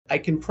I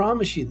can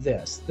promise you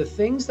this, the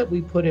things that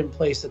we put in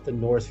place at the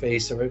North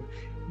Face are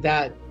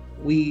that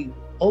we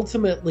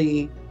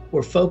ultimately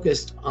were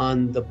focused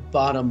on the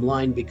bottom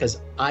line,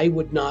 because I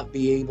would not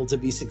be able to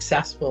be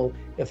successful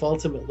if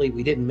ultimately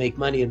we didn't make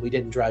money and we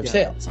didn't drive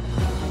sales.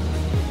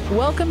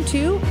 Welcome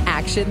to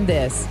Action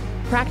This,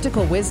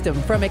 practical wisdom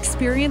from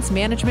experienced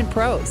management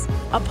pros,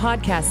 a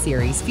podcast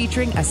series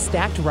featuring a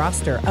stacked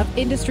roster of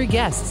industry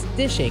guests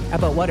dishing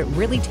about what it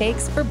really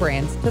takes for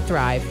brands to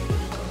thrive.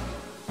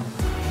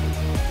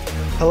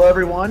 Hello,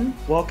 everyone.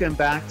 Welcome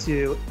back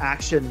to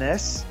Action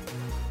This.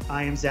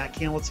 I am Zach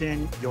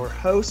Hamilton, your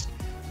host,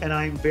 and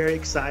I'm very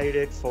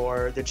excited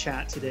for the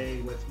chat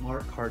today with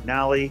Mark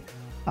Cardinale.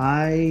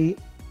 I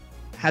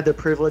had the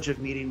privilege of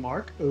meeting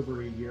Mark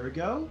over a year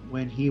ago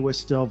when he was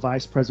still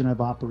Vice President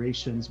of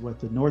Operations with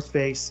the North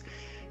Face.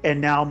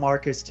 And now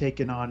Mark has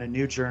taken on a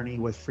new journey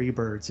with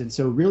Freebirds. And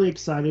so really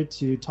excited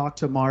to talk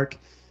to Mark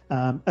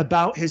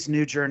about his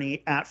new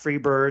journey at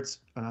Freebirds,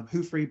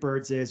 who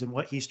Freebirds is and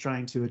what he's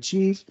trying to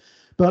achieve.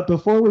 But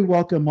before we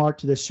welcome Mark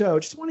to the show,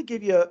 just want to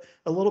give you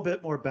a little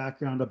bit more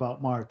background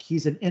about Mark.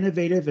 He's an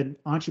innovative and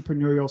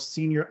entrepreneurial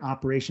senior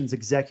operations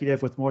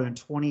executive with more than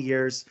 20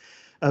 years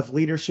of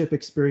leadership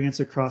experience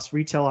across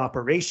retail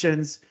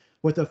operations,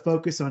 with a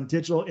focus on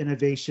digital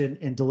innovation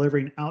and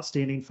delivering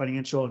outstanding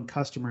financial and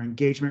customer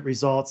engagement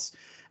results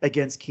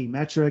against key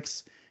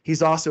metrics.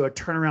 He's also a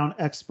turnaround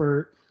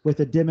expert with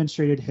a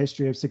demonstrated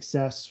history of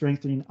success,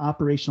 strengthening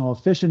operational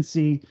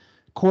efficiency,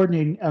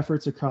 coordinating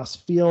efforts across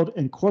field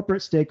and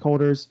corporate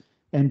stakeholders,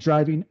 and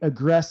driving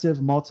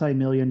aggressive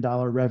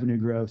multi-million-dollar revenue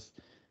growth.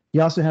 He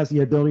also has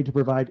the ability to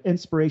provide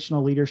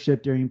inspirational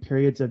leadership during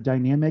periods of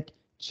dynamic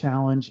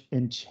challenge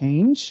and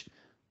change,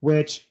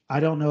 which I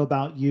don't know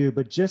about you,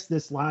 but just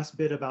this last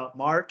bit about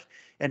Mark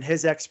and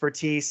his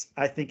expertise,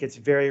 I think it's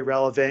very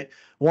relevant.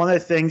 One of the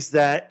things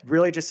that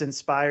really just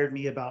inspired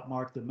me about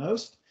Mark the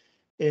most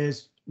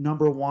is,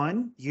 number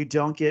one, you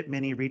don't get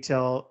many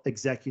retail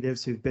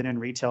executives who've been in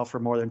retail for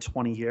more than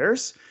 20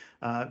 years.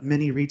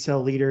 Many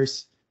retail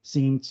leaders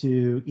seem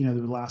to, the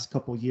last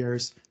couple of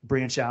years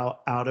branch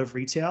out of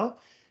retail.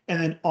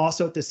 And then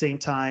also at the same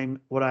time,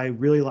 what I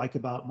really like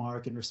about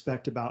Mark and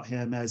respect about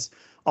him is,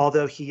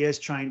 although he is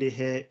trying to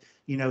hit,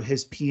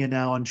 his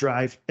P&L and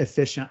drive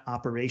efficient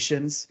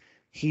operations,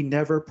 he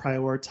never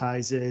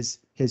prioritizes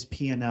his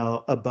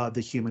P&L above the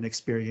human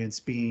experience,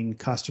 being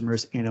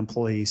customers and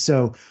employees.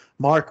 So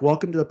Mark,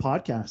 welcome to the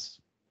podcast.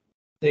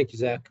 Thank you,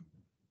 Zach.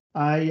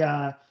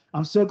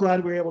 I'm so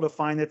glad we were able to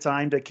find the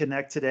time to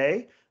connect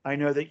today. I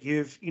know that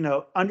you've,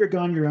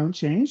 undergone your own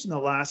change in the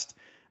last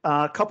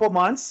couple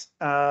months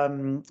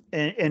and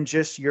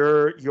just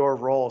your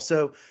role.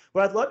 So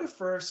what I'd love to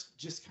first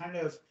just kind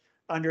of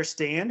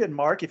understand, and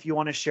Mark, if you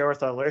want to share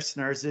with our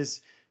listeners,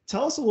 is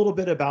tell us a little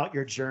bit about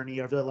your journey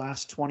over the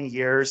last 20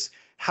 years.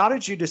 How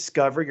did you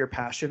discover your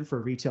passion for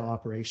retail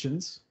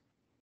operations?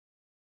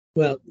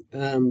 Well,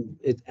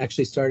 it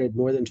actually started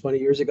more than 20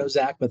 years ago,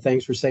 Zach, but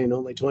thanks for saying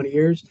only 20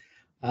 years.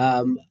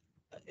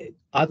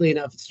 Oddly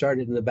enough, it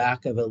started in the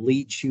back of a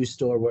Leeds shoe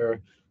store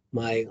where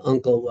my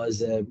uncle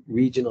was a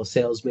regional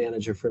sales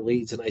manager for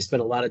Leeds, and I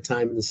spent a lot of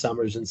time in the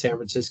summers in San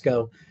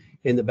Francisco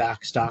in the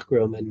back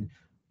stockroom. And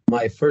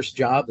my first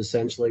job,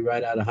 essentially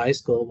right out of high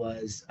school,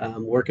 was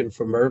working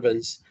for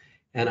Mervyn's,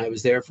 and I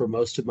was there for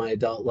most of my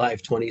adult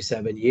life,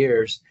 27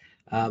 years.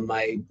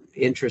 My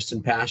interest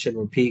and passion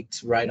were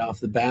piqued right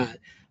off the bat.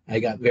 I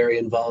got very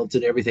involved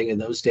in everything in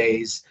those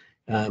days.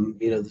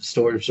 The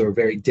stores were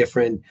very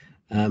different.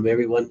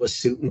 Everyone was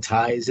suit and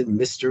ties and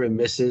Mr. and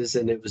Mrs.,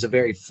 and it was a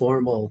very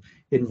formal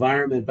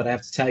environment. But I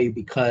have to tell you,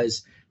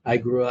 because I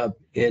grew up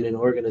in an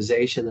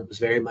organization that was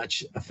very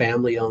much a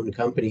family-owned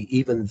company,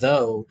 even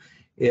though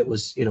it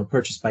was,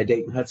 purchased by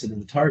Dayton Hudson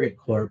and the Target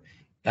Corp,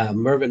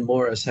 Mervyn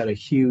Morris had a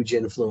huge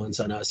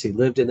influence on us. He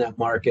lived in that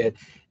market,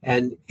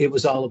 and it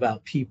was all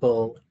about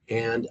people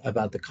and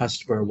about the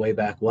customer way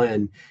back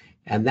when.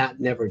 And that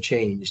never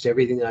changed.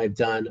 Everything that I've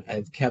done,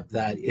 I've kept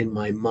that in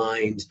my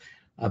mind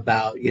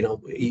about,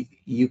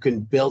 you can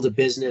build a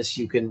business,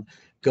 you can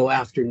go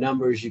after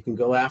numbers, you can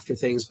go after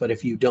things, but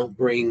if you don't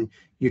bring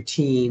your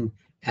team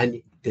and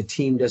the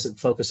team doesn't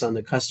focus on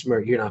the customer,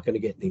 you're not going to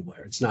get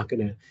anywhere. It's not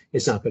going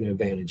to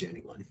advantage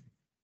anyone.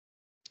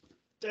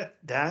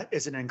 That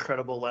is an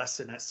incredible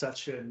lesson at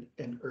such an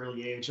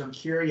early age. I'm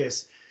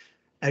curious,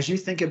 as you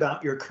think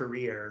about your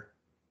career,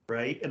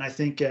 right? And I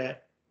think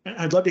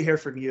I'd love to hear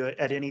from you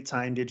at any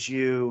time. Did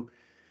you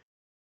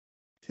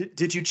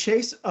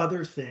chase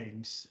other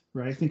things,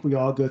 right? I think we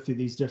all go through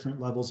these different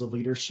levels of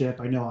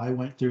leadership. I know I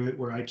went through it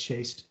where I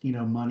chased,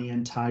 money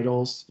and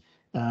titles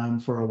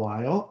for a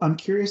while. I'm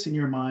curious, in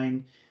your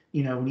mind,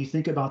 when you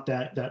think about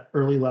that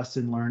early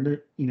lesson learned,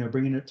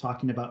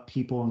 talking about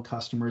people and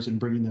customers and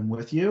bringing them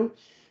with you,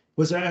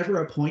 was there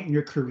ever a point in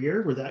your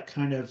career where that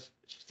kind of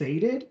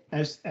faded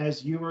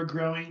as you were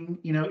growing,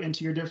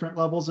 into your different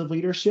levels of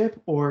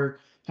leadership, or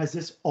has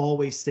this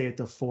always stayed at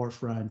the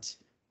forefront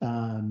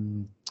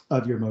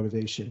of your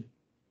motivation?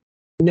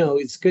 No,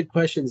 it's a good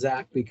question,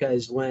 Zach,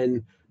 because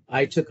when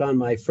I took on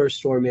my first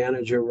store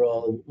manager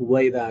role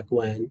way back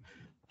when,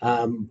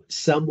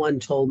 Someone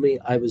told me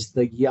I was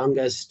the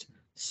youngest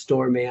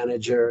store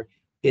manager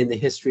in the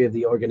history of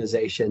the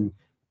organization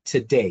to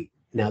date.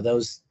 Now,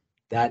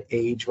 that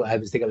age, I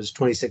was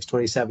 26,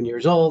 27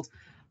 years old.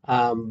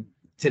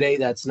 Today,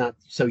 that's not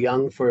so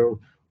young for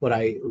what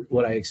I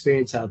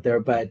experience out there,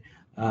 but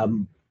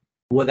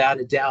without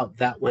a doubt,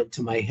 that went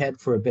to my head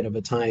for a bit of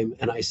a time,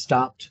 and I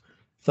stopped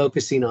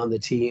focusing on the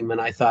team, and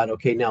I thought,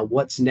 okay, now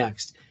what's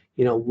next?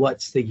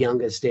 What's the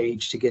youngest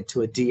age to get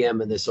to a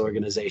DM in this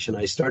organization?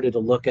 I started to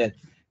look at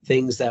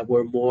things that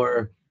were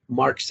more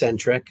mark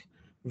centric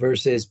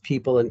versus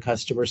people and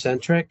customer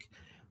centric.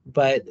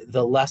 But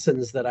the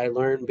lessons that I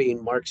learned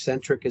being mark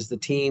centric is the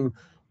team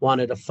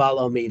wanted to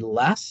follow me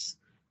less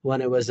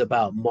when it was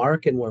about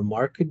Mark and where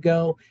Mark could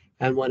go,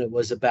 and when it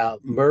was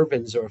about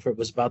Mervyn's, or if it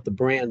was about the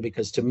brand,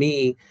 because to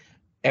me,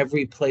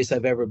 every place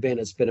I've ever been,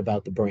 it's been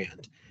about the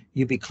brand.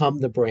 You become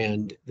the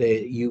brand.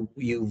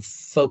 You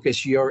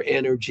focus your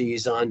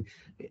energies on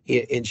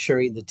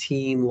ensuring the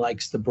team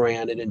likes the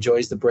brand and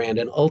enjoys the brand,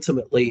 and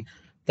ultimately,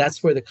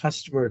 that's where the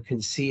customer can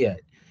see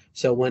it.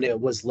 So when it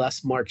was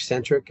less mark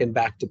centric and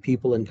back to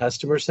people and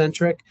customer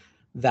centric,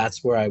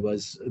 that's where I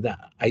was. That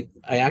I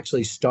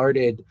actually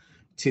started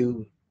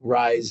to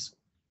rise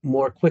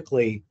more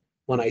quickly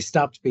when I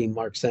stopped being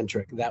mark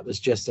centric. That was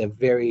just a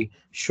very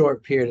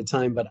short period of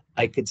time, but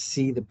I could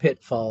see the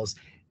pitfalls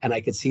and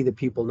I could see the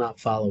people not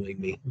following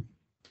me.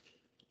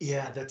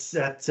 Yeah, that's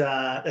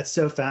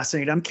so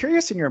fascinating. I'm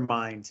curious in your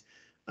mind,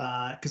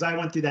 because I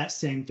went through that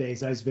same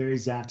phase. I was very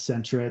Zach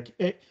centric.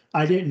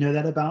 I didn't know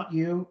that about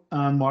you,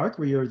 Mark,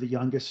 where you were the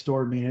youngest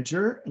store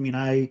manager. I mean,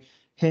 I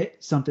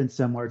hit something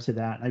similar to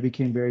that. I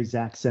became very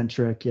Zach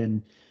centric,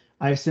 and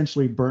I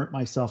essentially burnt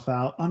myself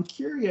out. I'm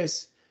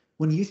curious,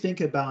 when you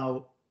think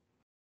about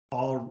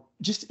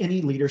just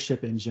any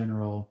leadership in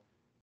general,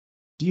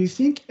 do you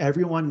think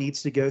everyone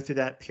needs to go through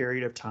that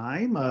period of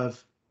time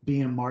of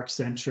being Mark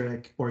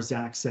centric or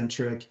Zach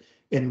centric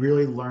and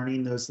really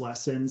learning those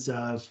lessons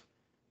of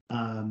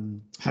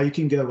how you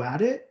can go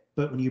at it,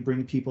 but when you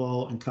bring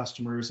people and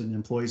customers and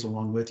employees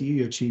along with you,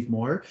 you achieve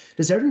more?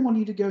 Does everyone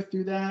need to go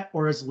through that?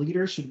 Or as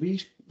leaders, should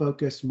we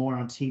focus more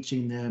on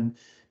teaching them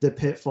the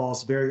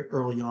pitfalls very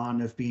early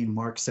on of being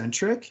Mark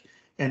centric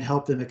and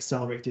help them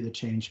accelerate through the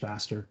change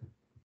faster?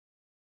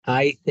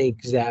 I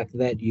think, Zach,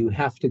 that you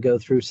have to go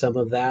through some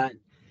of that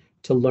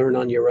to learn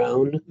on your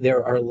own.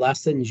 There are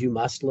lessons you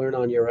must learn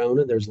on your own,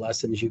 and there's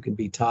lessons you can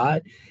be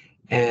taught.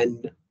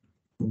 And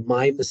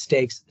my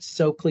mistakes,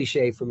 so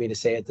cliche for me to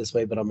say it this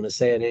way, but I'm going to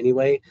say it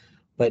anyway.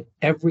 But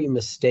every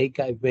mistake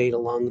I've made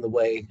along the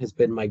way has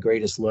been my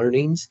greatest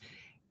learnings.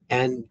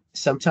 And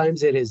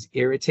sometimes it has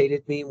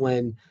irritated me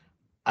when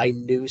I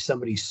knew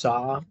somebody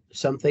saw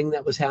something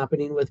that was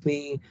happening with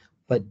me,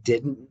 but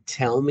didn't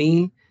tell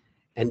me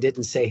and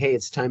didn't say, hey,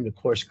 it's time to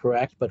course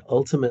correct. But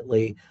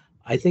ultimately,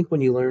 I think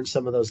when you learn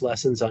some of those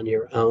lessons on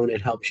your own,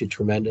 it helps you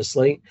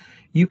tremendously.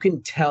 You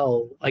can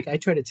tell, like I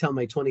try to tell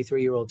my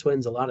 23-year-old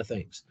twins a lot of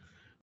things,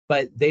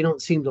 but they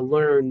don't seem to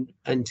learn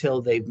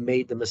until they've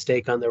made the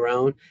mistake on their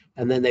own.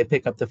 And then they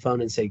pick up the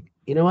phone and say,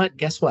 you know what,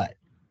 guess what?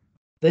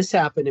 This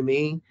happened to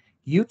me.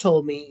 You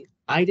told me,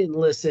 I didn't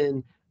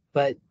listen,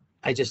 but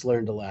I just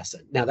learned a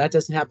lesson. Now, that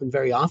doesn't happen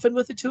very often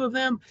with the two of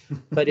them,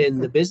 but in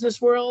the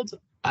business world,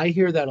 I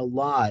hear that a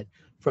lot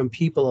from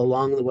people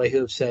along the way who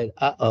have said,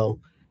 uh-oh,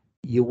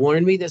 you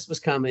warned me this was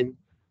coming.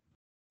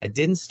 I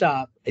didn't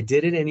stop. I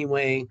did it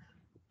anyway.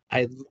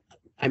 I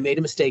made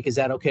a mistake. Is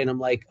that okay? And I'm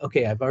like,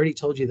 okay, I've already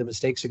told you the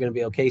mistakes are going to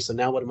be okay. So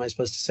now what am I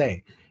supposed to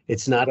say?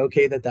 It's not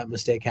okay that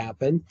mistake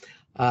happened.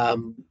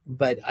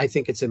 But I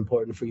think it's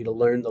important for you to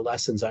learn the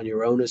lessons on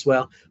your own as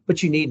well.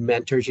 But you need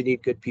mentors. You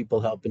need good people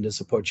helping to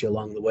support you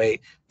along the way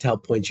to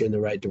help point you in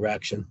the right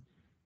direction.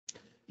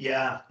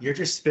 Yeah, you're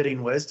just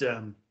spitting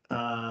wisdom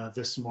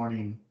this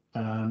morning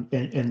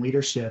in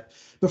leadership.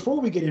 Before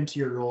we get into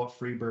your role at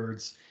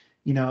Freebirds,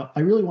 I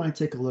really want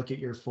to take a look at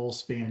your full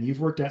span. You've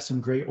worked at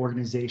some great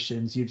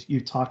organizations.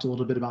 You've talked a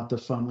little bit about the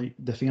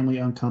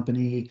family-owned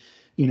company.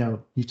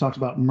 You've talked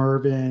about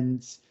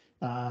Mervyn's.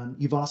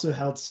 You've also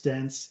held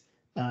stints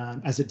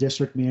as a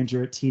district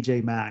manager at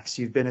TJ Maxx.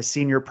 You've been a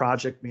senior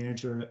project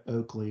manager at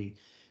Oakley,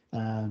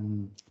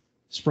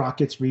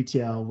 Sprockets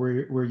Retail,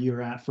 where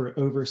you're at for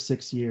over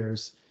 6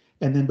 years.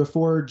 And then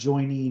before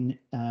joining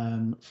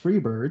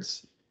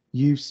Freebirds,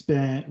 you've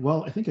spent,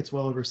 I think it's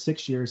well over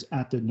 6 years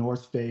at the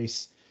North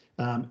Face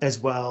as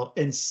well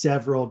in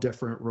several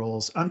different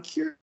roles. I'm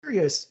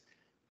curious,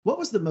 what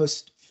was the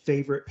most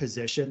favorite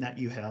position that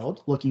you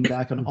held, looking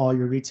back on all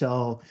your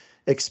retail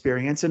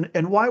experience,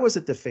 and why was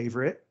it the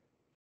favorite?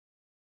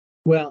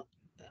 Well,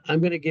 I'm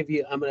going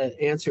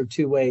to answer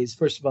two ways.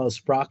 First of all,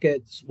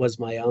 Sprockets was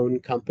my own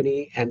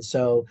company. And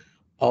so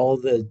all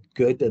the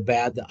good, the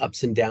bad, the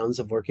ups and downs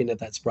of working at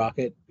that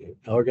Sprocket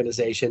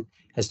organization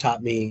has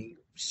taught me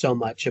so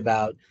much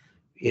about,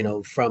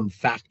 from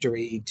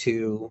factory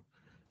to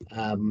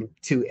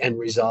end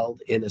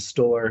result in a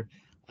store.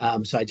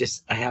 So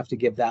I have to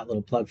give that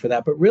little plug for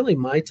that. But really,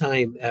 my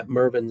time at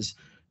Mervyn's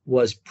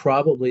was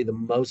probably the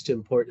most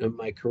important in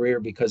my career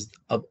because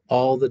of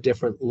all the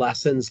different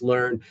lessons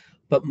learned,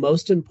 but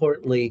most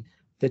importantly,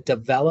 the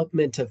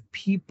development of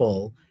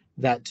people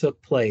that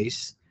took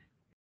place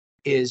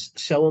is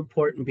so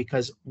important,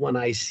 because when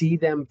I see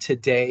them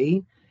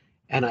today,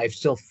 and I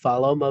still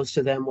follow most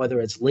of them, whether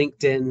it's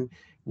LinkedIn,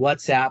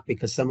 WhatsApp,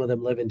 because some of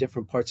them live in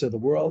different parts of the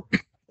world,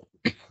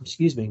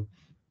 excuse me,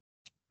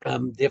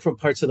 different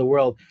parts of the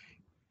world,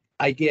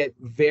 I get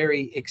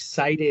very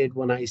excited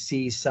when I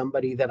see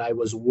somebody that I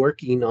was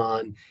working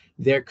on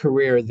their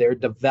career, their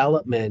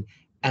development,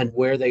 and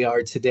where they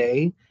are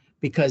today,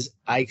 because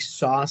I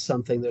saw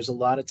something. There's a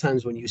lot of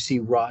times when you see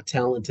raw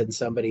talent in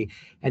somebody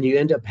and you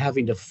end up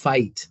having to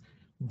fight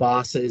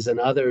bosses and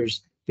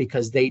others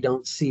because they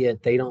don't see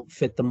it, they don't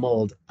fit the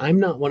mold. I'm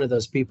not one of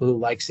those people who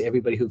likes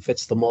everybody who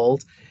fits the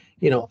mold.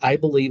 I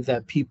believe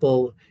that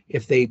people,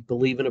 if they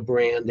believe in a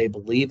brand, they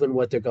believe in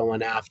what they're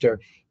going after,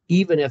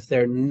 even if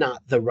they're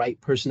not the right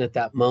person at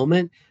that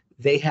moment,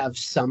 they have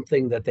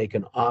something that they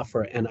can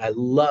offer. And I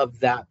love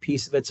that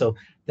piece of it. So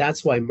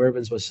that's why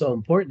Mervyn's was so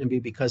important to me,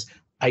 because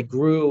I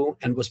grew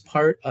and was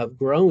part of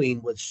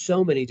growing with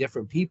so many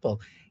different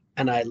people.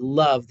 And I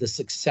love the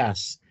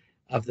success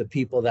of the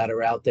people that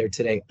are out there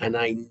today. And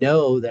I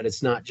know that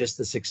it's not just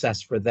the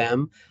success for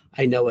them.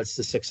 I know it's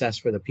the success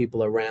for the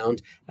people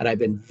around. And I've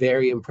been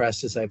very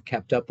impressed as I've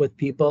kept up with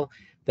people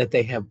that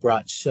they have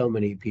brought so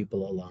many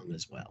people along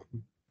as well.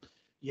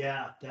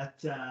 Yeah,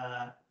 that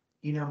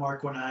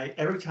Mark, when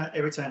every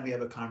time we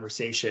have a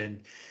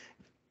conversation,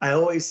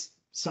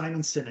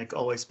 Simon Sinek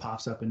always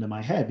pops up into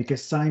my head,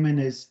 because Simon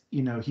is,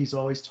 he's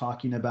always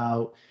talking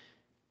about,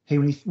 hey,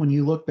 when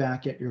you look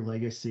back at your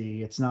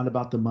legacy, it's not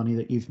about the money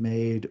that you've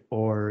made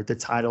or the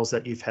titles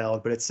that you've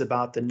held, but it's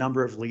about the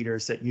number of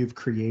leaders that you've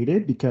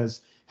created,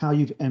 because how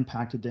you've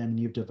impacted them and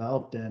you've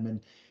developed them. And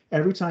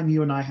every time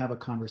you and I have a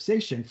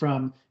conversation,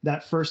 from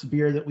that first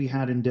beer that we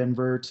had in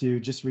Denver to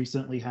just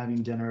recently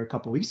having dinner a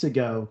couple of weeks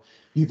ago,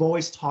 you've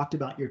always talked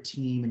about your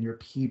team and your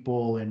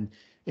people and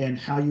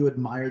how you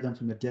admire them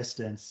from a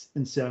distance.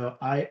 And so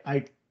I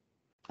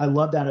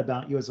love that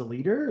about you as a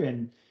leader.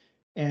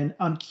 And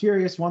I'm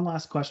curious, one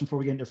last question before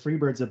we get into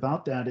Freebirds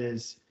about that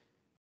is,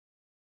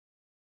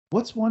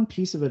 what's one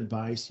piece of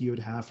advice you would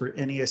have for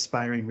any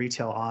aspiring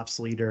retail ops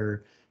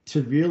leader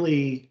to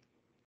really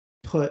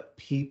put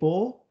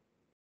people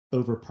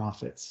over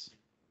profits?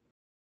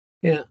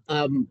 Yeah.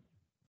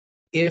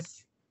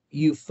 If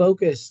you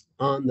focus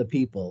on the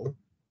people,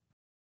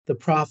 the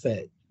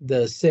profit,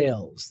 the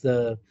sales,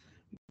 the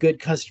good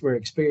customer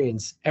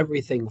experience,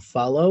 everything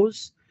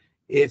follows.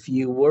 If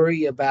you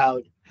worry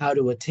about how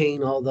to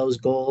attain all those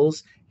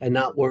goals and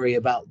not worry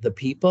about the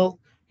people,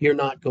 you're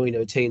not going to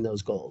attain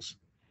those goals.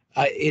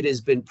 It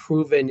has been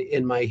proven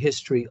in my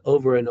history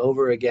over and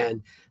over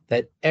again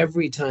that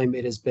every time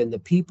it has been the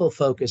people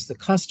focus, the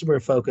customer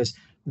focus,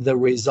 the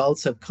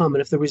results have come.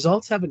 And if the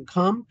results haven't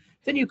come,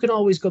 then you can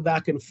always go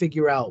back and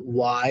figure out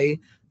why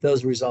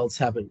those results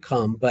haven't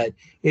come. But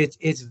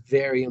it's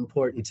very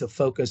important to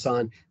focus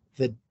on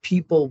the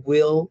people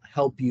will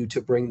help you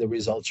to bring the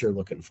results you're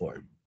looking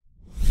for.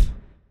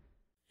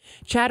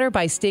 Chatter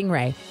by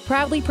Stingray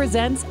proudly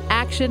presents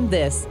Action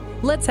This.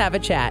 Let's have a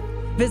chat.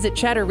 Visit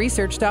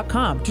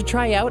chatterresearch.com to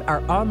try out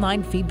our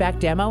online feedback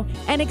demo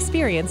and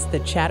experience the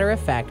chatter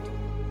effect.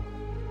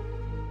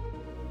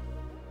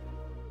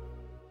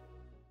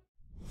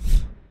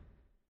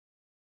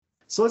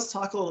 So let's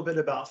talk a little bit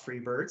about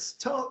Freebirds.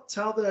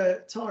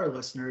 Tell our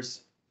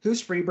listeners,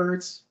 who's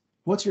Freebirds?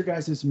 What's your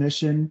guys'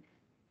 mission?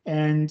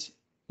 And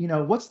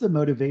what's the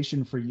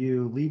motivation for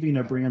you leaving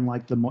a brand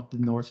like the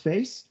North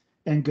Face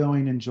and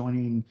going and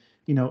joining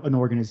an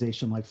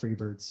organization like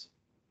Freebirds?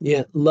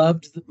 Yeah,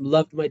 loved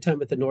my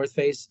time at the North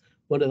Face.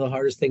 One of the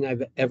hardest thing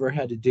I've ever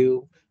had to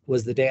do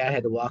was the day I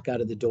had to walk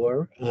out of the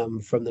door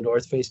from the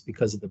North Face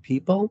because of the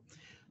people.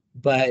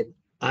 But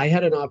I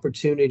had an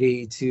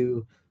opportunity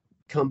to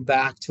come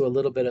back to a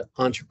little bit of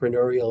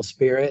entrepreneurial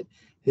spirit.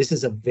 This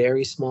is a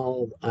very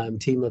small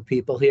team of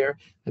people here.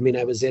 I mean,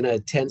 I was in a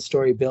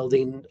 10-story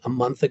building a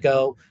month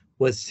ago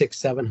with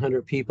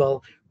 600-700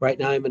 people. Right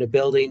now I'm in a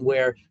building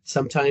where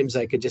sometimes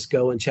I could just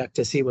go and check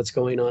to see what's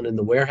going on in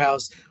the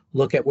warehouse,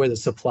 look at where the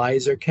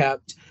supplies are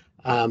kept.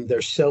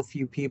 There's so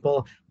few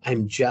people.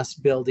 I'm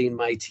just building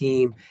my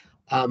team.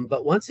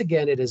 But once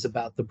again, it is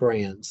about the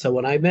brand. So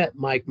when I met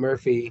Mike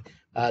Murphy,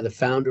 the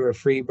founder of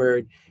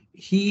Freebird,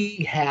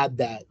 he had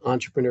that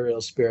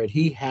entrepreneurial spirit.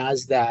 He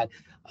has that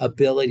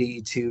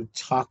ability to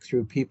talk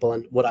through people.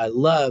 And what I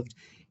loved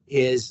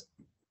is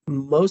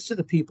most of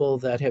the people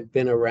that have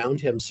been around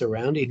him,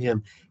 surrounding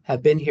him,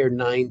 have been here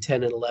 9,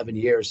 10, and 11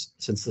 years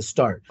since the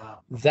start.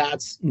 Wow.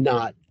 That's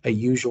not a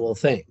usual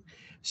thing.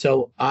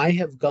 So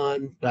I've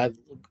gone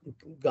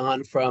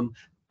from,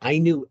 I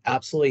knew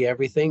absolutely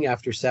everything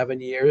after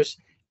 7 years,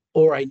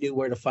 or I knew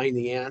where to find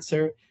the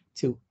answer,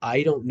 to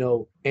I don't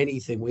know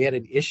anything. We had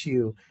an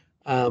issue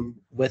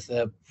with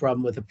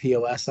a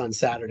POS on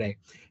Saturday.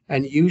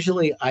 And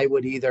usually I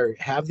would either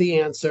have the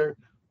answer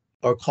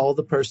or call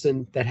the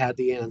person that had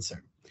the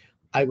answer.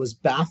 I was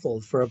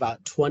baffled for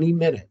about 20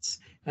 minutes.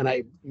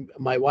 And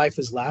my wife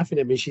was laughing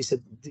at me. She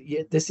said,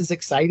 "This is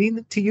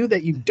exciting to you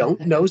that you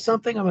don't know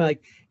something?" I'm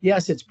like,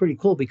 "Yes, it's pretty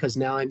cool because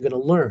now I'm going to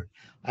learn."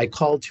 I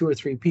called 2 or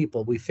 3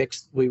 people.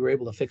 We were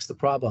able to fix the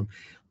problem,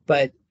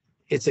 but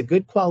it's a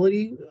good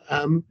quality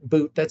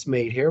boot that's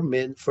made here,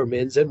 for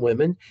men's and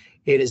women.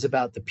 It is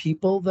about the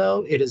people,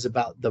 though. It is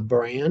about the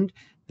brand.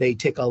 They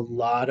take a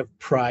lot of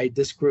pride.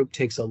 This group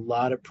takes a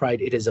lot of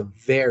pride. It is a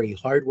very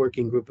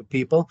hardworking group of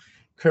people.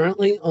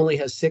 Currently only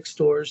has 6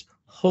 stores.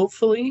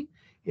 Hopefully,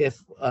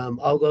 if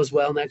all goes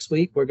well next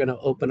week, we're going to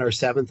open our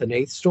 7th and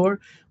 8th store.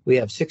 We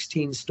have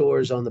 16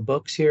 stores on the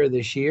books here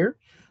this year.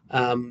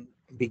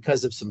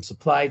 Because of some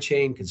supply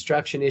chain,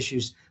 construction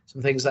issues,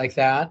 some things like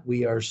that,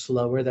 we are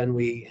slower than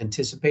we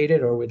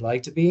anticipated or would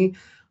like to be.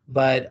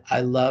 But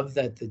I love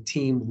that the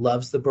team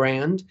loves the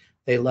brand.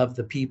 They love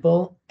the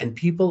people. And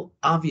people,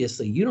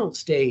 obviously, you don't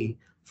stay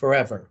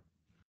forever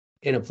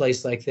in a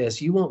place like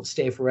this. You won't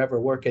stay forever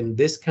working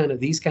these kind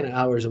of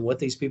hours and what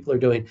these people are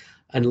doing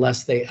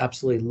unless they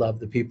absolutely love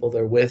the people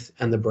they're with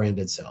and the brand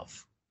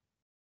itself.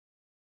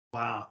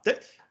 Wow.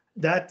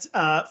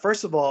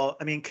 First of all,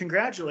 I mean,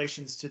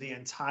 congratulations to the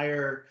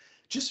entire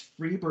just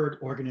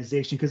Freebird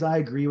organization, because I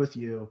agree with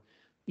you.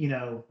 You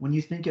know, when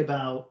you think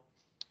about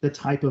the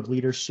type of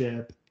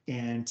leadership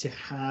and to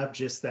have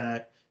just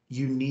that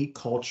unique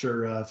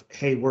culture of,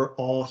 hey, we're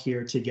all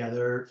here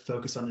together,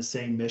 focused on the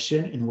same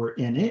mission, and we're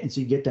in it. And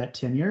so you get that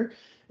tenure,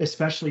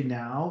 especially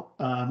now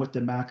with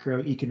the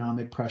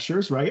macroeconomic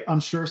pressures, right? I'm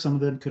sure some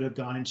of them could have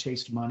gone and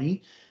chased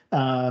money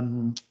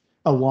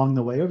along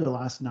the way over the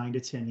last 9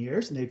 to 10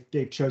 years, and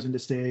they've chosen to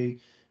stay,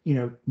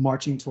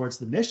 marching towards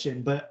the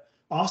mission. But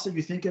also,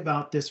 you think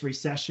about this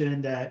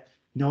recession that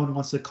no one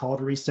wants to call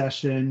it a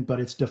recession, but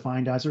it's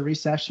defined as a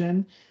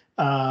recession.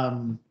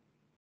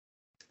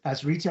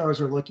 As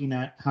retailers are looking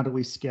at how do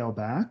we scale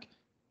back,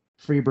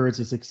 Freebirds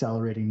is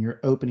accelerating.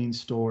 You're opening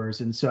stores,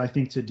 and so I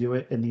think to do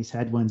it in these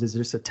headwinds is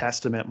just a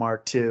testament,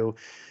 Mark, to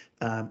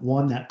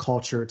one, that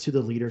culture, to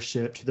the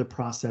leadership, to the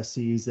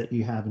processes that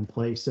you have in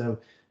place. So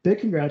big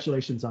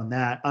congratulations on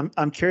that.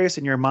 I'm curious,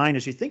 in your mind,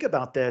 as you think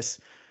about this,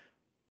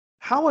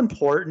 how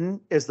important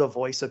is the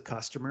voice of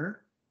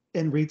customer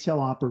in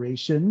retail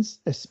operations,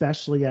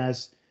 especially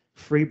as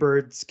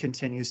Freebirds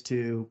continues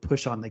to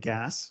push on the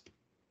gas?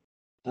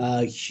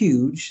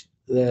 Huge.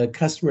 The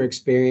customer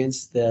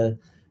experience,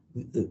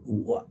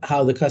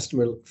 how the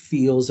customer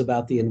feels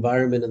about the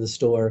environment in the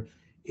store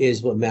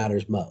is what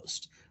matters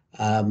most.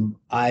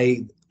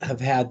 I have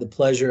had the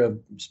pleasure of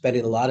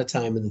spending a lot of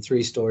time in the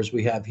 3 stores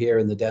we have here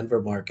in the Denver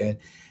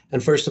market.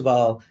 And first of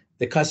all,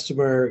 the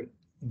customer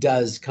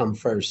does come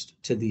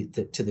first to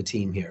the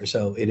team here.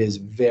 So it is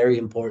very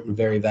important,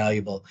 very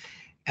valuable.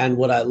 And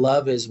what I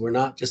love is we're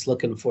not just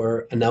looking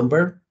for a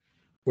number.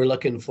 We're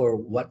looking for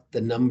what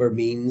the number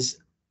means,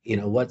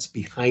 what's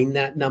behind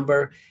that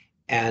number.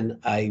 And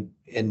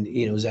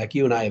Zach,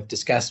 you and I have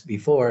discussed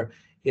before,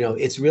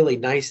 it's really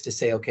nice to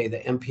say, okay, the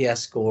NPS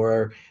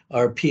score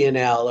or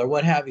P&L or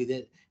what have you,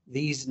 that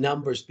these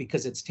numbers,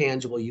 because it's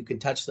tangible, you can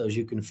touch those,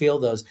 you can feel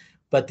those,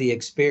 but the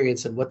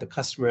experience and what the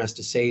customer has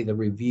to say, the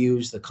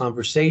reviews, the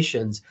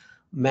conversations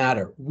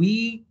matter.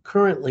 We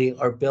currently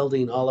are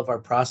building all of our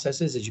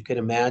processes, as you can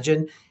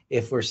imagine.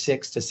 If we're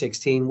 6 to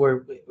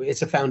 16,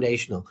 it's a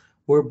foundational.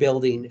 We're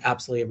building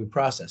absolutely every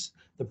process.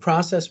 The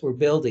process we're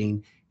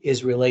building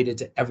is related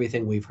to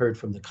everything we've heard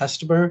from the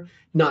customer,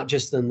 not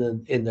just in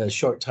the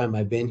short time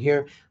I've been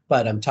here,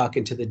 but I'm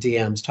talking to the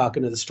DMs,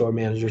 talking to the store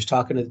managers,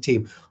 talking to the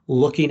team,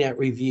 looking at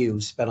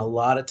reviews, spent a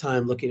lot of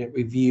time looking at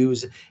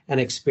reviews and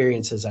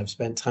experiences. I've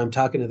spent time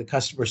talking to the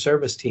customer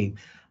service team.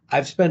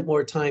 I've spent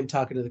more time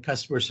talking to the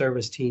customer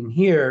service team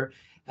here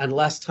and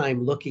less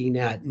time looking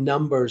at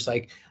numbers.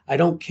 Like, I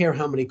don't care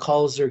how many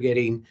calls they're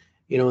getting.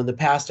 In the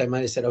past, I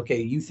might have said,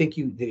 okay, you think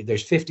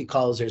there's 50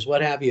 calls, there's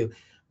what have you.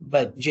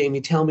 But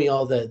Jamie, tell me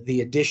all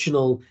the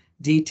additional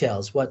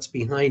details. What's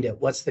behind it?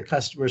 What's the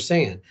customer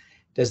saying?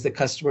 Does the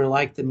customer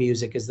like the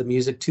music? Is the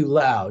music too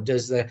loud?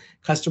 Does the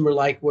customer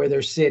like where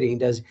they're sitting?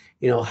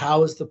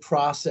 How is the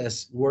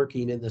process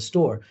working in the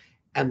store?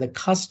 And the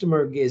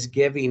customer is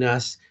giving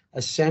us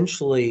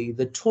essentially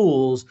the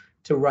tools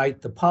to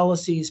write the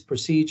policies,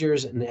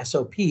 procedures, and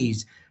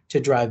SOPs to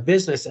drive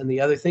business. And the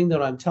other thing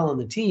that I'm telling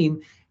the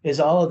team is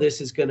all of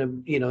this is going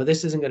to,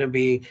 this isn't going to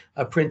be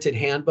a printed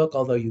handbook,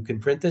 although you can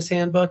print this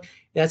handbook.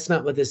 That's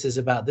not what this is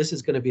about. This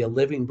is going to be a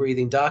living,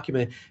 breathing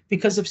document,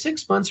 because if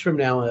 6 months from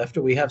now, after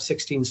we have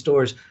 16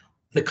 stores,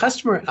 the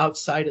customer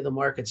outside of the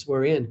markets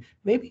we're in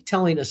may be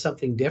telling us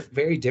something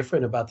very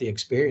different about the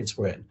experience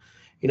we're in.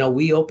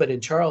 We open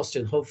in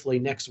Charleston, hopefully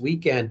next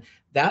weekend.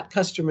 That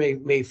customer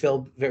may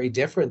feel very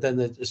different than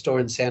the store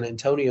in San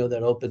Antonio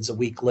that opens a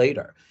week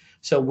later.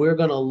 So we're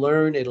going to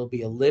learn. It'll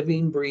be a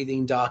living,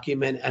 breathing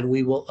document, and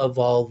we will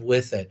evolve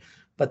with it.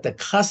 But the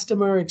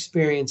customer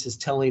experience is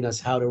telling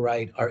us how to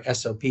write our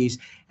SOPs,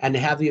 and to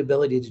have the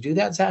ability to do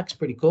that, Zach's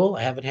pretty cool.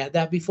 I haven't had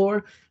that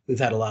before. We've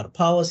had a lot of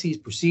policies,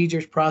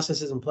 procedures,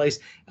 processes in place,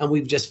 and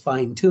we've just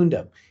fine-tuned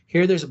them.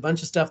 Here, there's a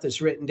bunch of stuff that's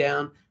written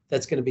down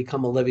that's going to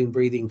become a living,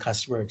 breathing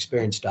customer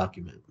experience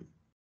document.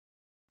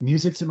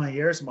 Music to my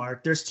ears,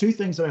 Mark. There's two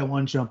things that I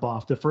want to jump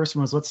off. The first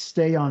one is let's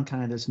stay on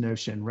kind of this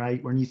notion,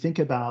 right? When you think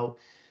about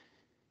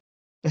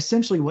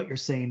essentially what you're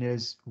saying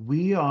is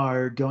we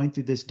are going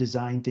through this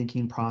design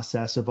thinking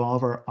process of all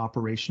of our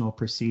operational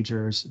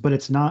procedures, but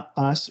it's not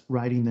us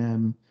writing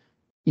them,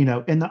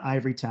 in the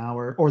ivory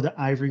tower or the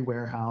ivory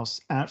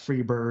warehouse at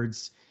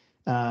Freebirds.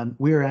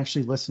 We are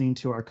actually listening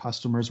to our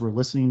customers. We're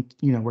listening,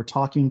 we're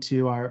talking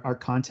to our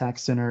contact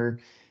center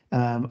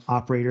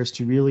operators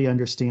to really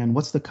understand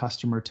what's the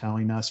customer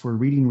telling us. We're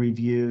reading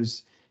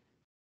reviews.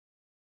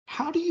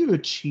 How do you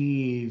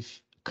achieve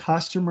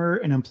customer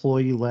and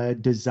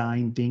employee-led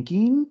design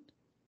thinking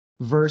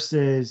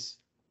versus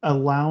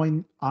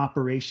allowing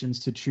operations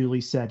to truly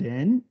set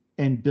in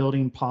and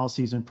building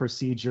policies and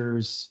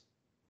procedures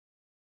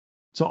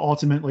to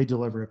ultimately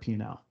deliver a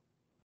P&L?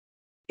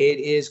 It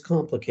is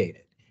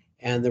complicated.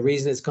 And the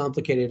reason it's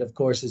complicated, of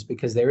course, is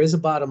because there is a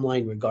bottom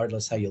line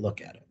regardless how you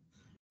look at it.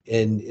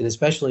 And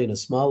especially in a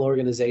small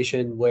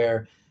organization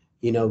where,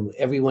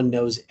 everyone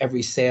knows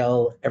every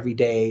sale, every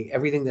day,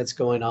 everything that's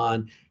going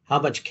on, how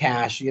much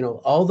cash,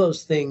 all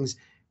those things,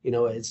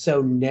 it's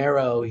so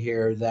narrow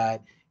here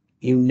that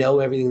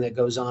everything that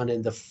goes on.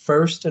 And the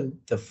first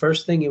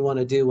thing you want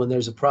to do when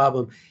there's a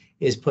problem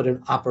is put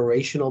an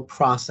operational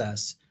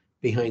process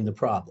behind the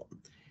problem.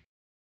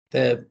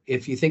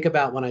 If you think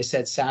about when I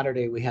said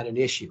Saturday we had an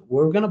issue,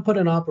 we're going to put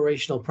an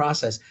operational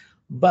process,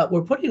 but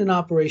we're putting an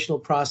operational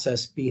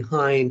process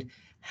behind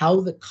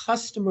how the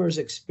customer's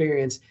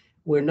experience.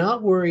 We're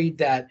not worried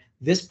that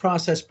this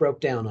process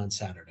broke down on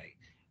Saturday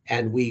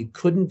and we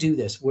couldn't do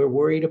this. We're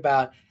worried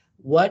about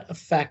what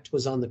effect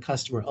was on the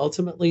customer.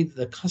 Ultimately,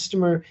 the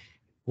customer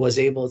was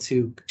able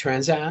to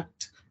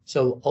transact.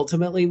 So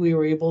ultimately, we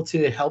were able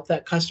to help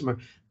that customer.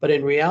 But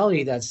in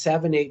reality, that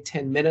 7, 8,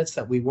 10 minutes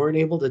that we weren't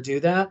able to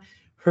do that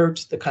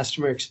hurt the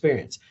customer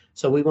experience.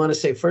 So we want to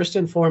say, first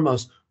and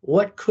foremost,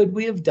 what could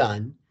we have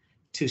done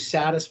to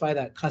satisfy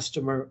that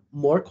customer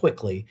more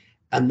quickly?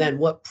 And then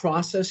what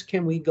process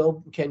can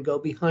go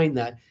behind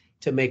that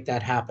to make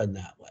that happen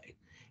that way?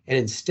 And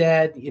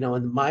instead,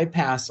 in my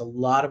past, a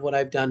lot of what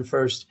I've done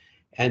first,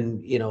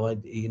 and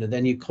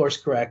then you course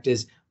correct,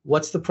 is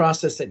what's the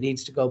process that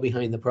needs to go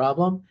behind the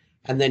problem,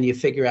 and then you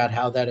figure out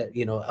how that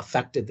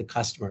affected the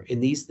customer. In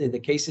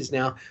the cases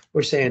now,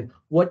 we're saying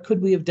what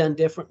could we have done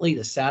differently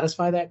to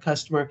satisfy that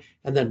customer,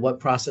 and then what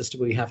process do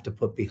we have to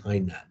put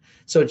behind that?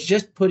 So it's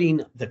just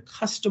putting the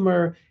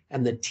customer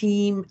and the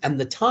team and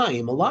the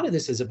time. A lot of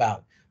this is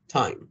about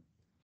time.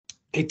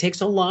 It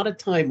takes a lot of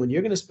time when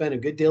you're going to spend a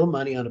good deal of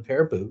money on a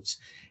pair of boots.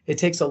 It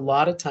takes a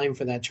lot of time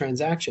for that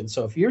transaction.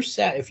 So if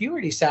you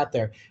already sat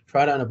there,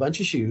 tried on a bunch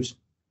of shoes,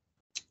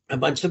 a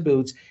bunch of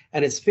boots,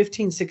 and it's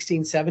 15,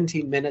 16,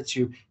 17 minutes,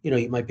 you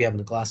might be having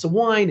a glass of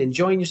wine,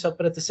 enjoying yourself,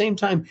 but at the same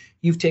time,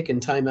 you've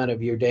taken time out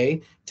of your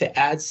day. To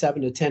add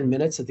 7 to 10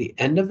 minutes at the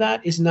end of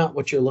that is not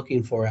what you're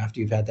looking for after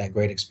you've had that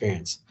great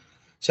experience.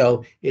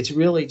 So it's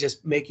really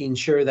just making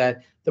sure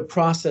that the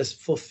process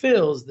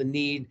fulfills the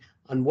need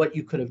on what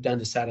you could have done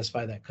to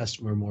satisfy that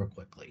customer more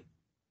quickly.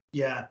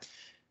 Yeah.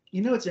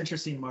 What's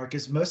interesting, Mark,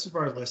 is most of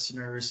our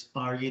listeners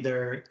are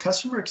either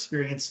customer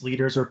experience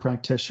leaders or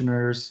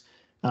practitioners,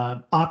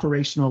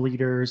 operational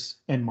leaders,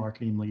 and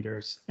marketing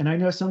leaders. And I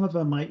know some of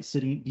them might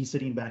be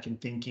sitting back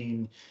and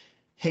thinking,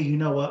 hey, you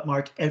know what,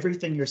 Mark,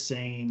 everything you're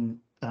saying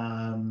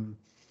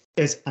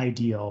is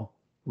ideal,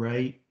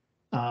 right?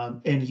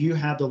 And you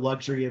have the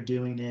luxury of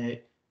doing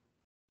it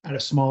at a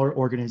smaller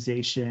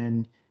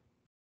organization.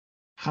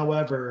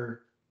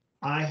 However,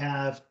 I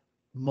have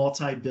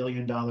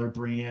multi-billion-dollar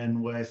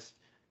brand with,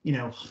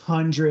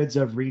 hundreds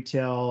of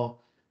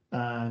retail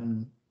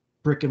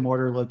brick and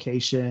mortar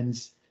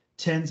locations,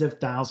 tens of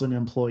thousands of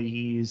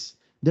employees.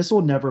 This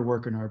will never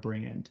work in our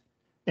brand.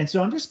 And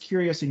so I'm just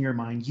curious, in your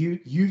mind,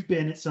 you've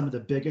been at some of the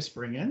biggest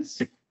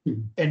brands,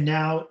 and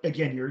now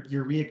again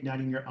you're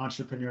reigniting your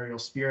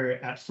entrepreneurial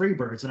spirit at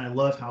Freebirds. And I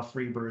love how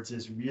Freebirds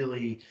is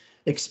really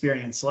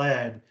experience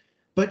led.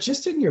 But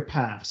just in your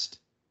past,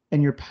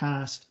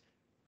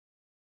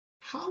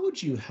 how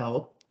would you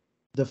help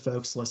the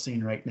folks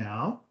listening right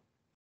now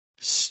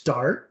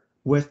start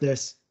with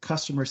this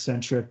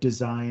customer-centric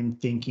design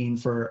thinking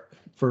for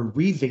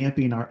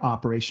revamping our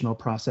operational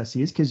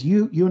processes? Because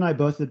you and I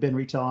both have been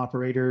retail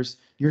operators.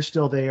 You're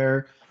still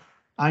there.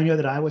 I know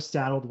that I was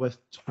saddled with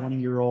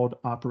 20-year-old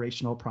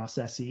operational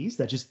processes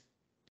that just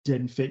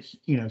didn't fit,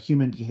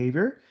 human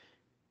behavior.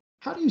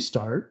 How do you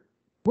start?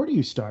 Where do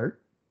you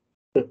start?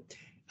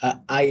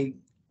 I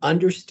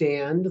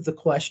understand the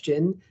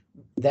question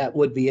that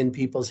would be in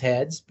people's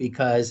heads,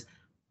 because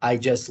I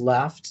just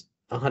left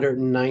a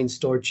 109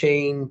 store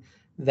chain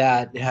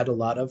that had a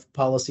lot of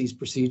policies,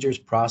 procedures,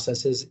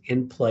 processes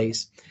in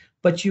place.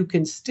 But you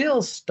can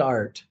still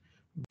start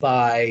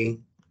by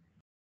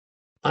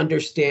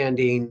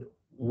understanding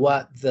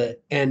what the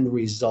end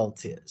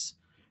result is.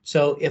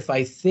 So if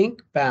I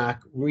think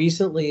back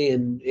recently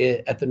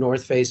at the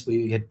North Face,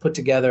 we had put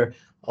together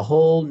a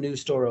whole new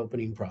store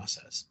opening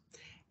process.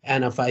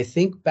 And if I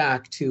think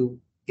back to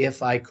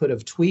if I could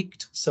have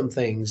tweaked some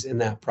things in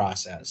that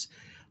process,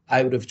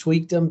 I would have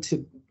tweaked them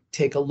to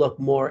take a look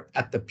more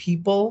at the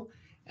people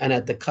and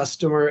at the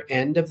customer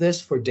end of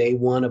this for day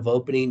one of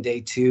opening,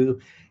 day two,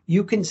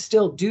 you can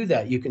still do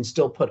that. You can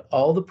still put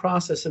all the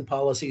process and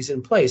policies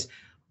in place,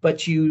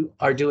 but you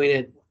are doing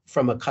it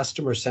from a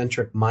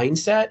customer-centric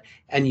mindset,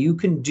 and you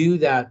can do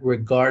that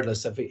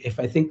regardless. If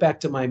I think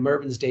back to my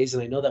Mervyn's days,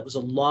 and I know that was a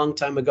long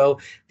time ago,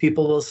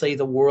 people will say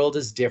the world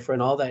is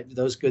different, all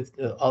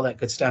that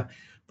good stuff.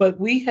 But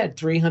we had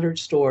 300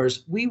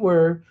 stores. We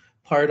were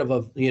part of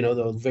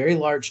the very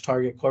large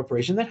Target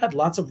corporation that had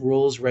lots of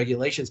rules,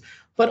 regulations,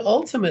 but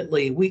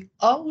ultimately we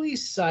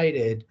always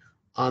sided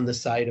on the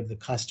side of the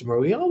customer.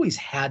 We always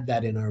had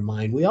that in our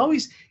mind.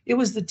 It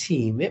was the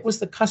team, it was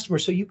the customer.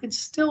 So you can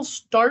still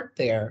start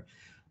there.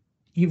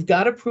 You've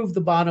got to prove the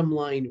bottom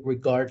line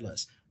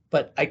regardless.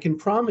 But I can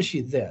promise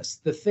you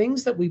this, the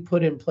things that we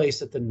put in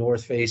place at the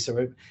North Face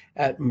or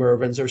at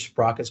Mervyn's or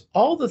Sprockets,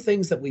 all the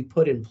things that we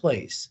put in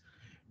place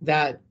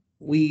that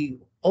we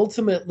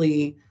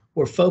ultimately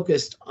were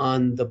focused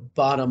on the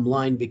bottom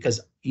line,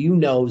 because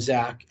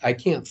Zach, I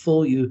can't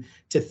fool you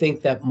to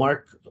think that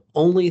Mark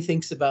only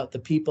thinks about the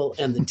people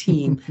and the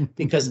team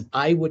because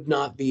I would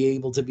not be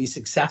able to be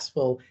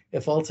successful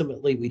if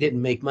ultimately we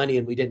didn't make money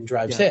and we didn't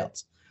drive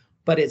sales.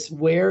 But it's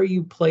where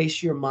you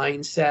place your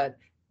mindset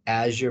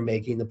as you're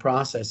making the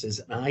processes.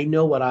 And I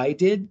know what I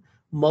did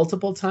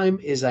multiple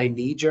times is I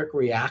knee-jerk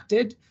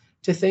reacted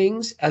to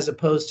things as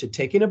opposed to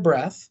taking a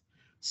breath,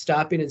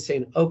 stopping and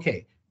saying,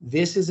 okay,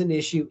 this is an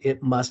issue.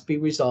 It must be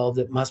resolved.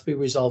 It must be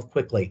resolved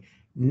quickly.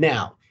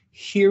 Now,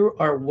 here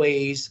are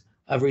ways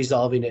of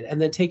resolving it,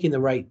 and then taking the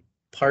right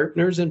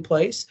partners in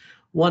place.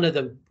 One of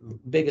the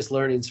biggest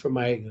learnings for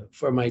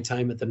my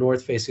time at the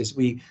North Face is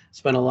we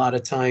spent a lot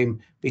of time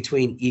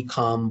between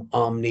e-com,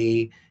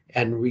 omni,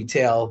 and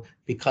retail,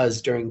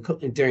 because during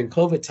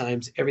COVID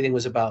times, everything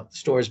was about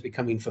stores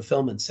becoming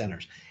fulfillment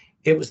centers.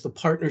 It was the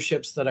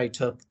partnerships that I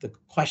took, the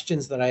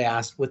questions that I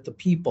asked with the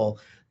people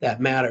that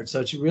mattered. So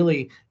it's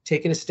really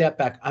taking a step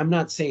back. I'm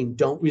not saying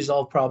don't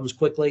resolve problems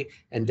quickly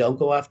and don't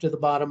go after the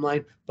bottom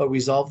line, but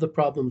resolve the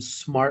problems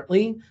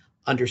smartly,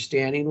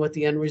 understanding what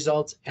the end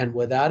results, and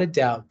without a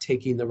doubt,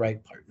 taking the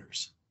right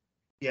partners.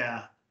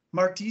 Yeah.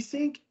 Mark, do you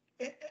think,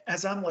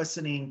 as I'm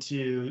listening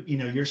to,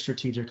 your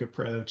strategic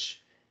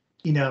approach,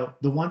 the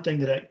one thing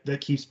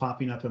that keeps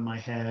popping up in my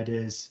head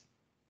is,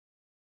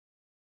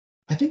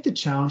 I think the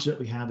challenge that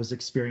we have as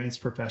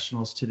experienced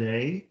professionals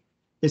today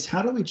is,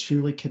 how do we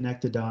truly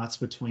connect the dots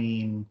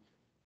between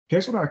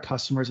here's what our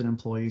customers and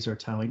employees are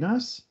telling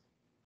us,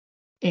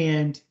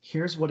 and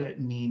here's what it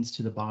means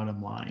to the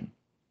bottom line,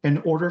 in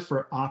order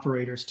for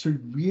operators to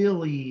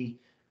really,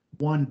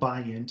 buy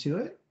into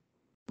it,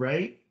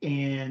 right?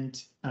 And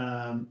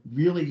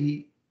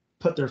really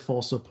put their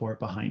full support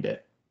behind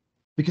it.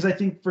 Because I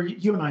think for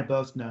you and I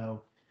both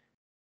know,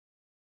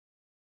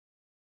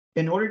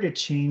 in order to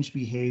change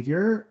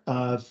behavior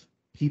of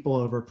people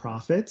over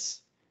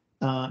profits,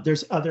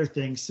 there's other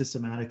things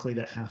systematically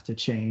that have to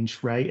change,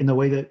 right? In the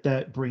way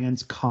that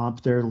brands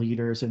comp their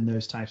leaders and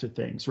those types of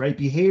things, right?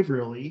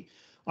 Behaviorally,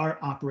 our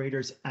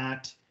operators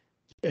act,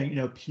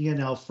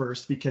 P&L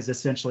first, because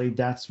essentially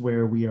that's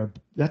where we're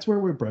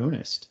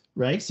bonused,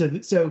 right?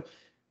 So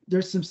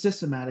there's some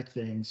systematic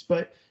things,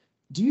 but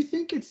do you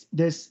think it's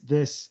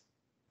this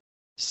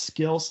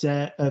skill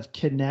set of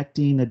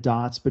connecting the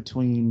dots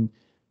between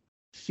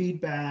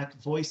feedback,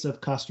 voice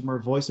of customer,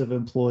 voice of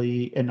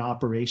employee, and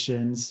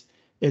operations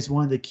is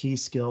one of the key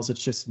skills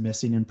that's just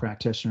missing in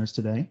practitioners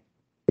today?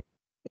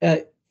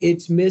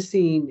 It's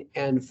missing,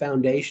 and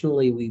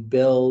foundationally, we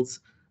build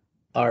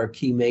our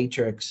key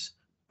matrix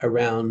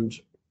around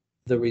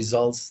the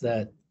results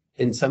that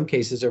in some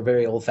cases are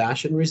very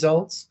old-fashioned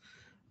results.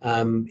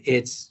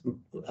 It's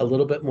a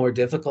little bit more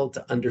difficult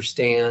to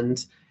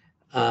understand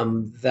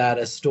that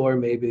a store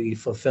may be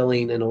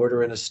fulfilling an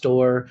order in a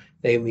store.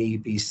 They may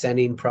be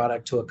sending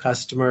product to a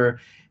customer,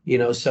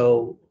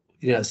 so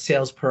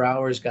sales per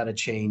hour has got to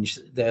change.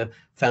 The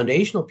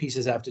foundational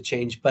pieces have to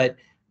change, but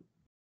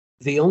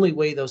the only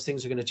way those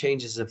things are going to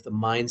change is if the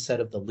mindset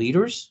of the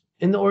leaders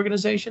in the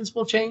organizations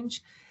will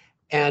change.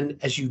 And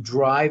as you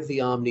drive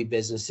the omni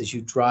business, as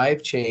you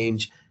drive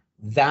change,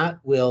 that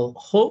will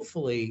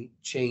hopefully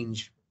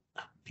change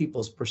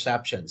people's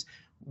perceptions.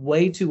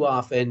 Way too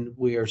often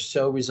we are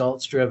so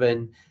results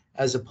driven,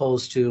 as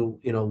opposed to,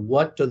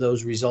 what do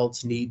those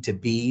results need to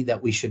be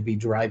that we should be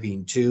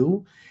driving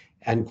to?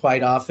 And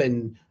quite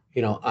often,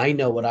 I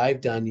know what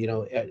I've done,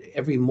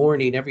 every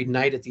morning, every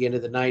night, at the end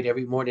of the night,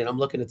 every morning, I'm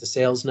looking at the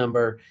sales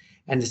number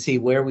and to see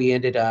where we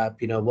ended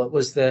up, what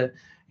was the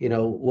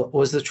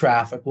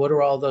traffic, what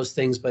are all those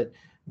things, but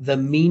the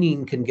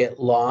meaning can get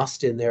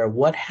lost in there.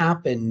 What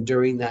happened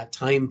during that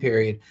time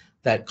period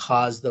that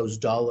caused those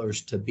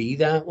dollars to be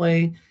that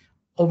way?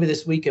 Over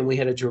this weekend, we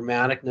had a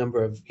dramatic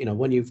number of,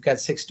 when you've got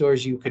 6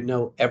 stores, you could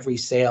know every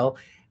sale.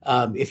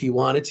 If you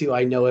wanted to,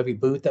 I know every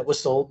booth that was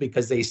sold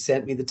because they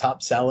sent me the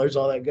top sellers,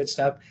 all that good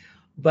stuff.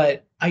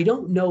 But I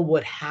don't know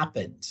what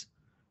happened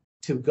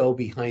to go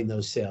behind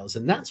those sales.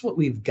 And that's what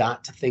we've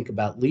got to think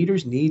about.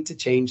 Leaders need to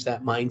change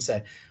that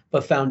mindset.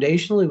 But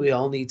foundationally, we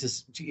all need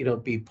to,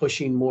 be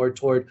pushing more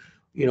toward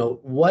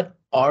what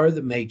are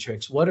the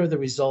metrics? What are the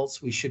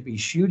results we should be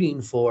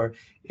shooting for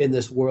in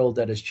this world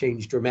that has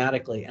changed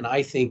dramatically? And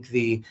I think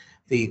the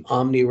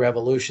omni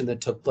revolution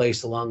that took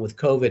place along with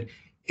COVID,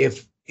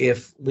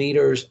 if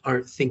leaders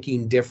aren't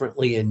thinking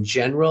differently in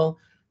general,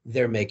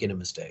 they're making a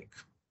mistake.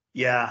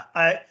 Yeah,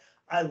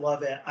 I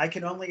love it. I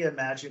can only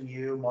imagine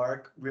you,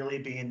 Mark, really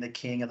being the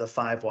king of the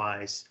 5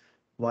 whys.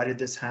 Why did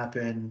this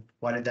happen?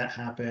 Why did that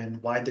happen?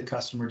 Why did the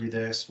customer do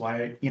this?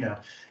 Why,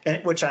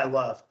 and which I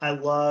love. I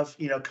love,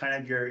 kind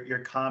of your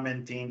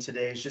common theme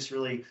today is just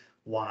really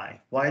why.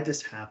 Why did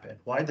this happen?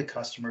 Why did the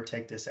customer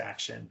take this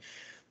action?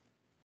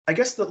 I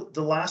guess the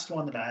last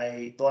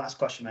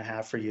question I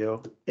have for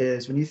you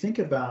is when you think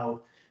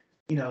about,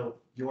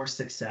 your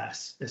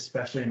success,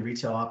 especially in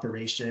retail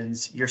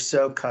operations, you're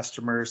so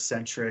customer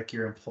centric,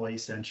 you're employee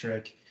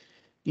centric.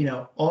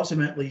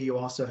 Ultimately, you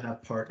also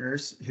have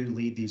partners who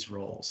lead these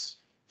roles.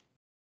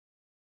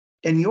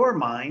 In your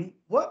mind,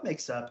 what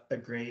makes up a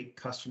great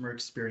customer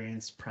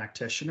experience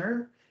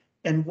practitioner,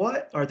 and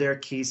what are their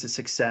keys to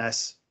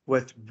success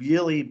with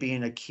really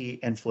being a key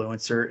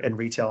influencer in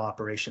retail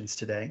operations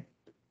today?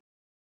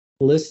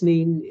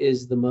 Listening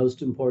is the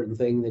most important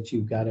thing that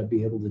you've got to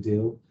be able to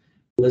do.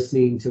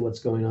 Listening to what's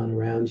going on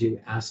around you,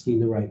 asking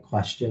the right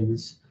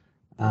questions,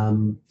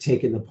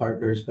 taking the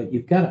partners, but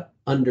you've got to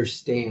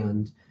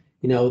understand,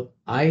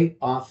 I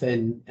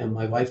often, and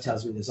my wife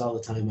tells me this all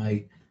the time,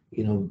 I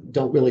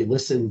don't really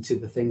listen to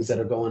the things that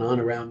are going on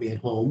around me at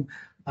home.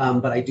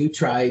 But I do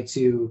try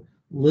to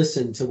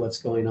listen to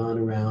what's going on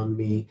around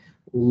me,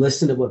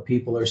 listen to what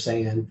people are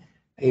saying.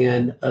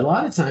 And a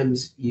lot of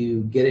times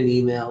you get an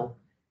email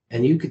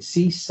and you could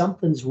see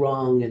something's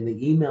wrong in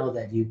the email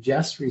that you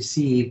just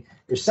received.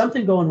 There's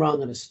something going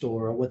wrong in a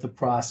store or with the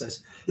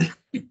process,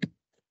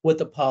 with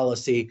the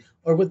policy,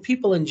 or with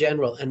people in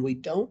general. And we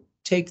don't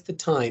take the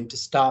time to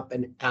stop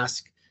and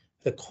ask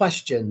the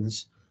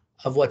questions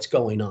of what's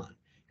going on.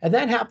 And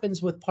that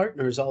happens with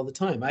partners all the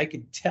time. I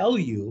could tell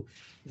you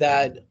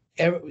that,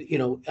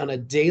 on a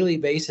daily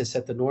basis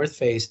at the North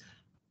Face,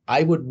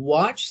 I would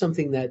watch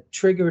something that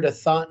triggered a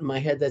thought in my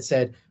head that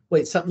said,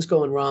 wait, something's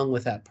going wrong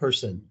with that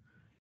person.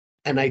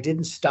 And I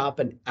didn't stop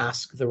and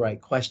ask the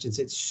right questions.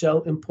 It's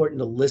so important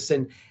to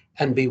listen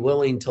and be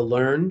willing to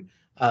learn.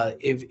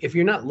 If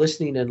you're not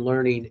listening and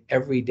learning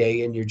every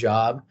day in your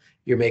job,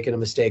 you're making a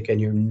mistake and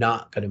you're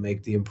not going to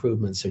make the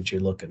improvements that you're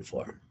looking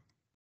for.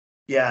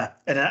 Yeah,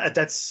 and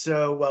that's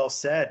so well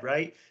said,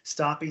 right?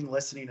 Stopping,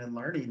 listening, and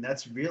learning.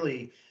 That's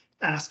really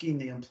asking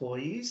the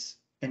employees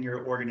and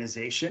your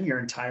organization, your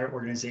entire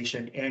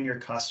organization, and your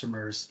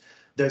customers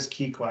those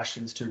key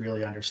questions to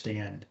really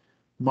understand.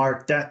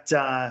 Mark,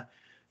 that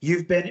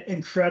you've been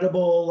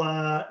incredible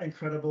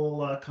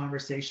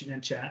conversation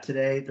and chat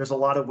today. There's a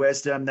lot of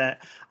wisdom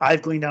that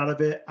I've gleaned out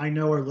of it. I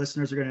know our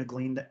listeners are going to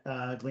glean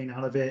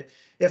out of it.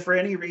 If for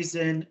any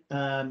reason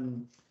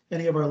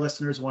any of our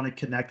listeners want to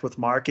connect with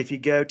Mark, if you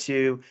go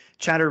to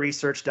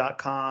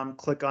chatterresearch.com,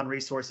 click on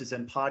resources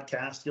and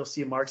podcast, you'll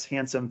see Mark's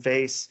handsome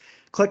face.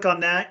 Click on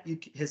that.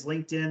 His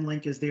LinkedIn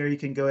link is there. You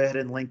can go ahead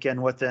and link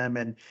in with him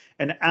and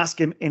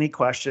ask him any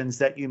questions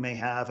that you may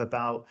have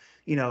about,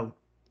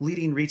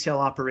 leading retail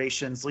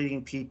operations,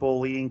 leading people,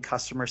 leading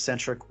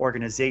customer-centric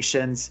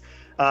organizations.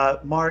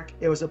 Mark,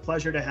 it was a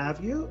pleasure to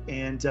have you,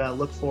 and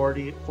look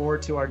forward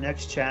to our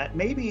next chat.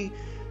 Maybe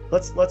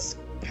let's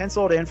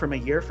pencil it in from a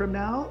year from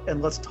now, and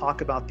let's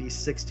talk about these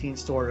 16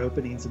 store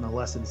openings and the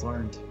lessons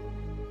learned.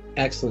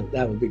 Excellent.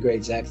 That would be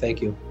great, Zach.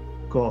 Thank you.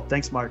 Cool.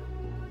 Thanks, Mark.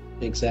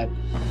 Thanks, Zach.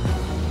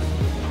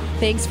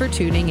 Thanks for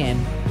tuning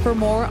in. For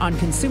more on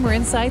consumer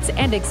insights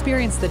and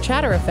experience the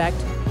Chatter effect,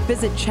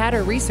 visit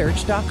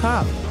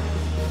chatterresearch.com.